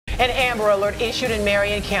An Amber Alert issued in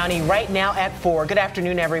Marion County right now at 4. Good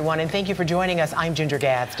afternoon, everyone, and thank you for joining us. I'm Ginger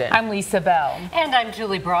Gadsden. I'm Lisa Bell. And I'm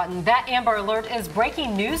Julie Broughton. That Amber Alert is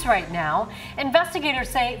breaking news right now. Investigators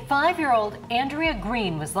say 5-year-old Andrea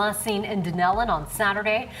Green was last seen in Dunellen on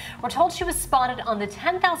Saturday. We're told she was spotted on the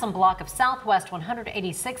 10,000 block of Southwest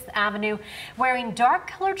 186th Avenue wearing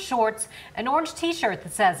dark-colored shorts, an orange t-shirt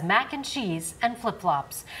that says mac and cheese, and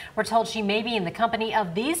flip-flops. We're told she may be in the company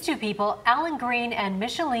of these two people, Alan Green and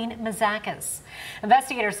Micheline Mazakis.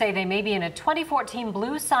 Investigators say they may be in a 2014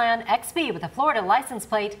 blue Scion XB with a Florida license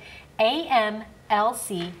plate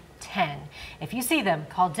AMLC10. If you see them,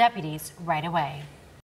 call deputies right away.